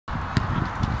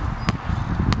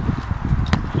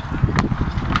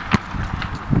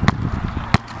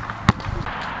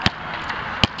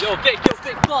Yo, big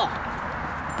ball.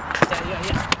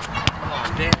 Yeah. Oh,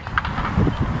 man.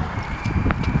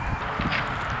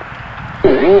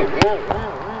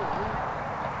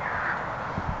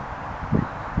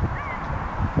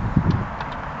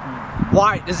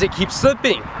 Why does it keep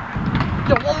slipping?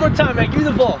 Yo, one more time, man. Give me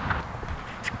the ball.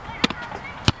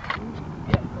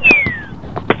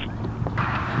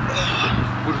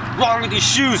 What's wrong with these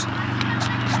shoes?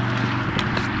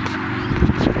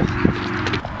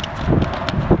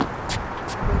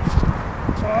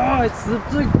 Oh, it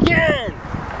slipped again!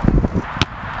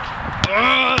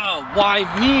 Why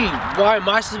me? Why am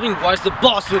I slipping? Why is the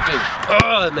ball slipping?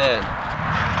 Man.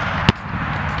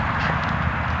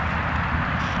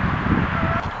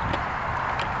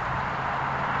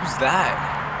 Who's that?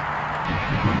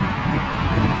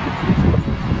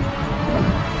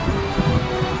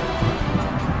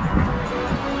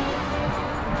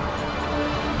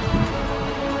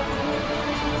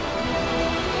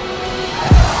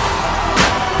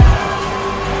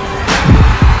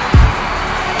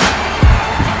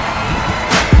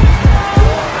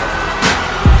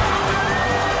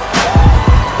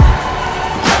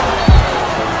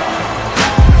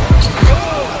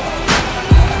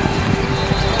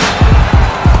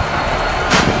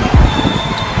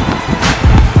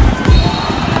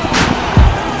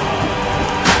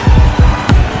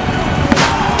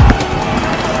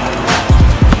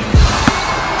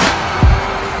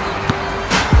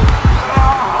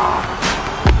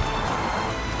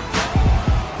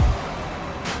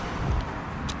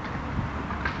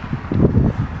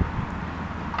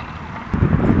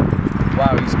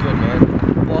 Wow, he's good, man.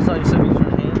 The ball's not even slipping through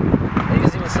your hand, and he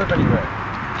doesn't even slip anywhere.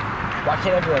 Why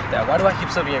can't I be like that? Why do I keep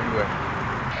slipping everywhere?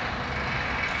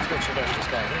 Let's go check out what this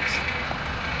guy is.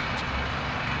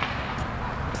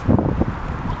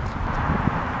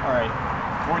 Alright,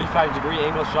 45-degree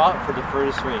angle shot for the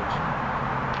furthest range.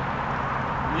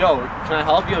 Yo, can I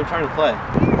help you? I'm trying to play.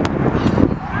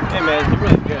 Hey man, you're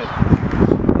really good.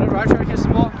 Whenever I try to catch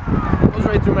the ball, it goes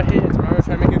right through my hands. Whenever I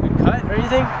try to make a good cut or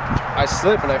anything, I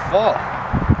slip and I fall.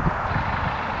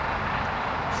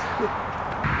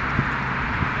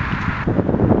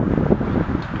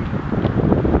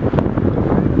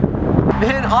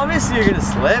 Man, obviously you're gonna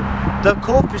slip. The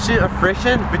coefficient of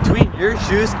friction between your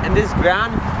shoes and this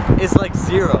ground is like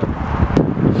 0.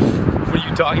 What are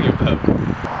you talking about?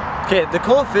 Okay, the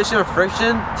coefficient of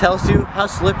friction tells you how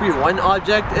slippery one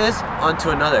object is onto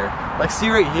another. Like, see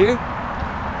right here?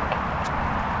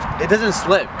 It doesn't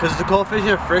slip because the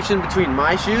coefficient of friction between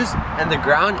my shoes and the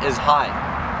ground is high.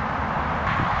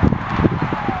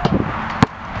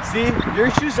 See, your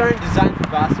shoes aren't designed for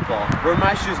basketball, where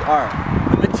my shoes are.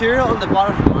 The material on the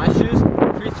bottom of my shoes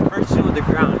creates friction with the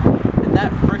ground, and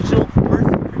that frictional force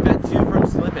prevents you from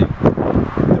slipping.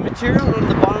 The material on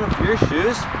the bottom of your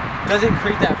shoes doesn't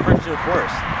create that frictional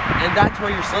force, and that's why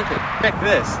you're slipping. Check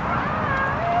this.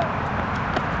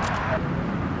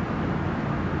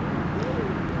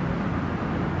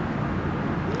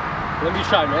 Let me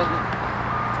try, man.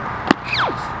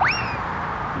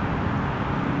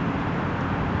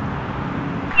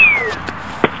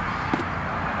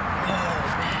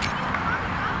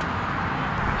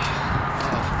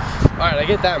 Alright, I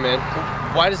get that, man.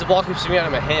 Why does the ball keep slipping out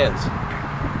of my hands?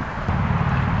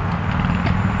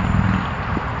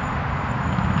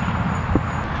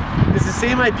 It's the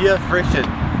same idea of friction.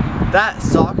 That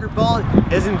soccer ball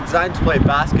isn't designed to play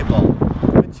basketball.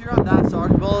 The material on that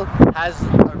soccer ball has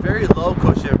a very low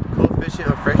coefficient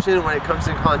of friction when it comes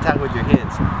in contact with your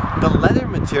hands. The leather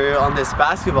material on this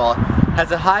basketball has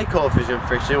a high coefficient of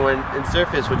friction when in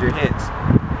surface with your hands.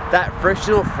 That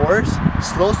frictional force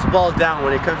slows the ball down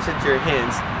when it comes into your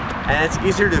hands, and it's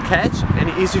easier to catch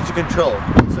and easier to control.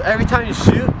 So every time you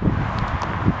shoot,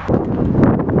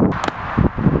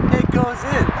 it goes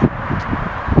in.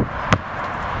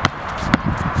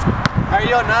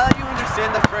 Alright, yo, now that you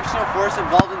understand the frictional force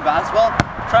involved in basketball,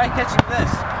 try catching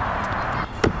this.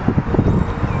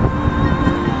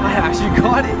 I actually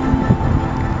got it.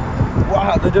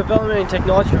 Wow, the development in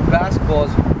technology for basketball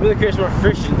really creates more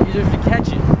friction, easier to catch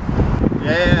it.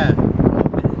 Yeah.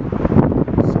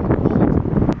 Oh, so cool.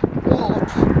 Whoa.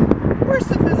 Where's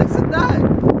the physics in that?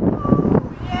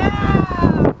 Oh, yeah.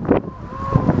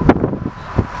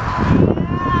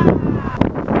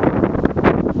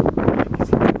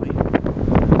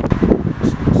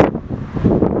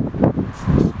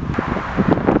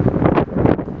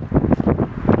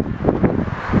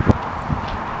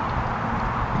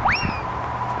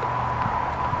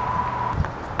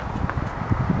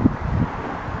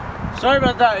 Sorry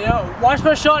about that, yo. Watch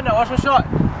my shot now, watch my shot.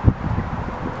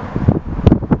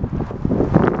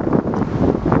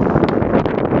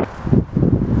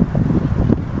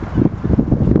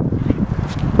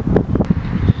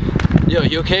 Yo,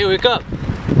 you okay? Wake up.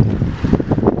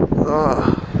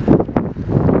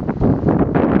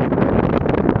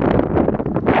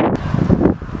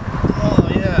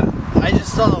 Oh yeah, I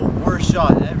just saw the worst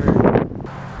shot ever.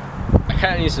 I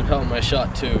kinda need some help with my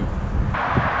shot too.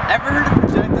 Ever heard of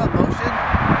projectile motion?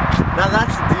 Now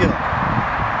that's the deal.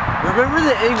 Remember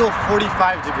the angle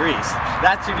 45 degrees?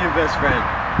 That's your new best friend.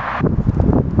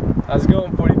 How's it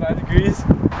going, 45 degrees?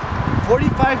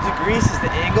 45 degrees is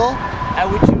the angle at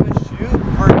which you must shoot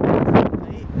for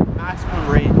maximum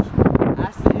range.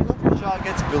 As the angle of your shot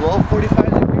gets below 45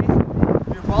 degrees,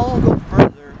 your ball will go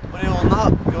further, but it will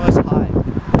not go as high.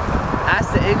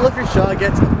 As the angle of your shot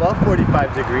gets above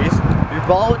 45 degrees, your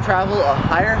ball will travel a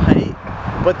higher height,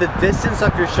 but the distance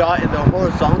of your shot in the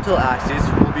horizontal axis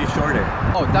will be shorter.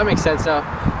 Oh, that makes sense now.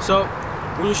 So,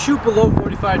 when you shoot below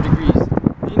 45 degrees,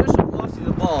 the initial velocity of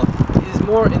the ball is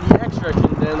more in the X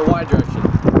direction than in the Y direction.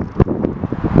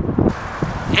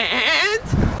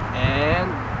 And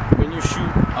when you shoot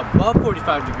above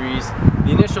 45 degrees,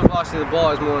 the initial velocity of the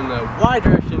ball is more in the Y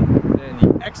direction than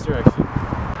the X direction.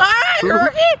 Alright,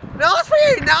 rookie! Nose for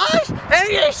your nose and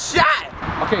your shot!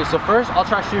 Okay, so first I'll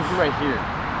try shooting from right here.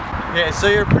 Okay, so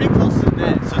you're pretty close to the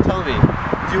net, so tell me,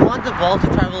 do you want the ball to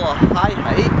travel a high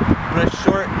height but a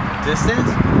short distance,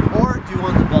 or do you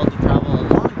want the ball to travel a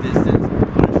long distance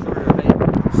but a shorter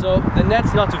height? So the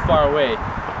net's not too far away,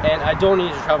 and I don't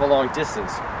need to travel a long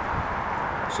distance.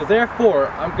 So therefore,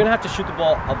 I'm gonna have to shoot the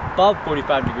ball above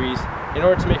 45 degrees in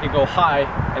order to make it go high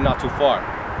and not too far.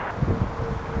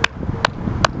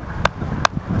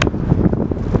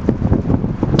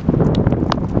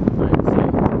 Alright, so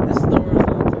this is the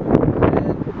horizontal,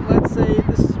 and let's say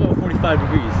this is about 45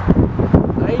 degrees.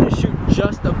 I need to shoot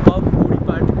just above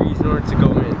 45 degrees in order to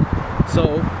go in.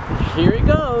 So here it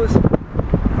goes.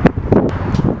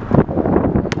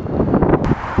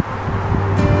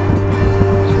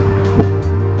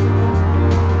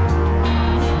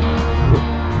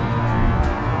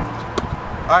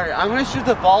 Alright, I'm going to shoot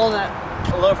the ball a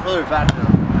little further back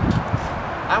now.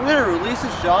 I'm going to release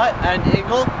a shot at an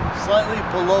angle slightly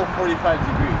below 45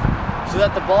 degrees so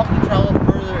that the ball can travel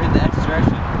further in the X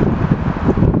direction.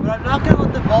 But I'm not going to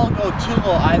let the ball go too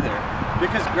low either,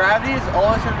 because gravity is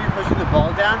always going to be pushing the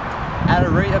ball down at a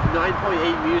rate of 9.8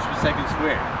 meters per second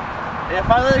squared. And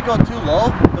if I let it go too low,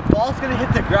 the ball's going to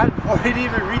hit the ground before it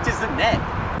even reaches the net.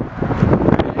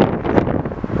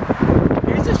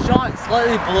 Here's a shot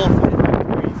slightly below 45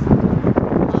 degrees.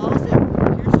 I'll say,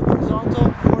 here's the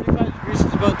horizontal, 45 degrees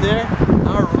is about there.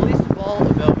 I'll release the ball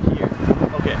about here.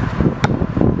 Okay.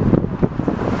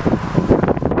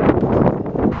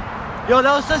 Yo,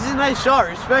 that was such a nice shot.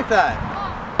 Respect that.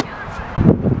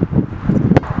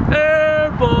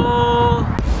 Air ball.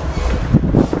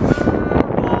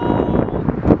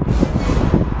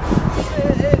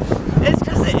 It's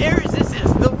because the air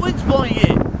resistance. The wind's blowing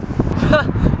it.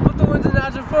 But the wind's a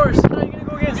natural force. How are you gonna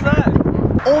go against that?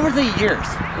 Over the years,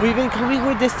 we've been coming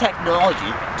with this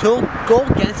technology to go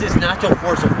against this natural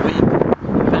force of wind.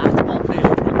 Basketball players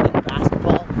are trying to play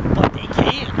basketball, but they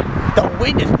can't. The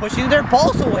wind is pushing their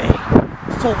balls away.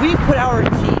 So we put our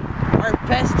team, our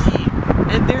best team,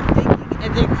 and their thinking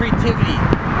and their creativity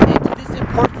into this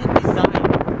important design,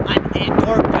 an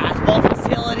indoor basketball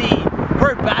facility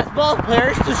for basketball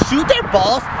players to shoot their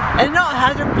balls and not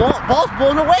have their balls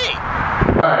blown away.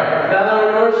 Alright, now that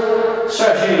we're yours,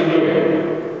 start shooting here.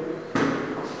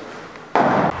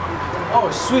 Oh,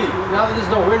 sweet. Now that there's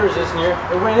no wind resistance here,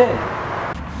 it went in.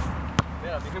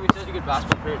 Yeah, becoming such a good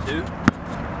basketball player too.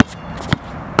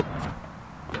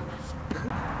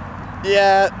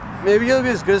 Yeah, maybe you'll be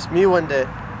as good as me one day.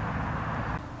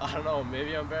 I don't know,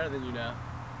 maybe I'm better than you now.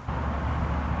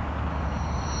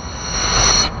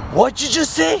 What'd you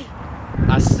just say?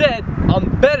 I said I'm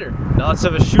better. Now let's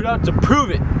have a shootout to prove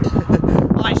it.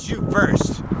 I shoot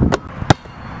first.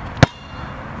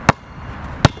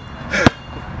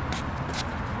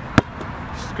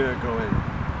 Just gonna go in.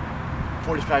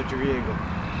 45-degree angle.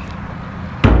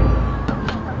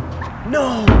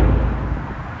 No!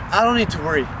 I don't need to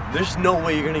worry. There's no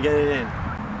way you're gonna get it in.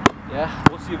 Yeah,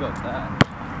 we'll see about that.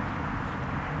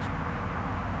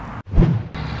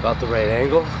 About the right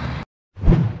angle.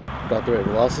 About the right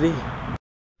velocity.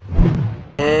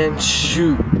 And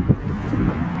shoot.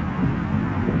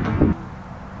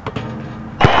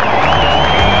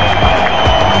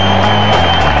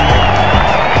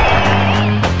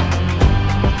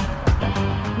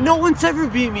 No one's ever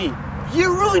beat me.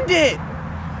 You ruined it.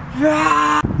 Ah!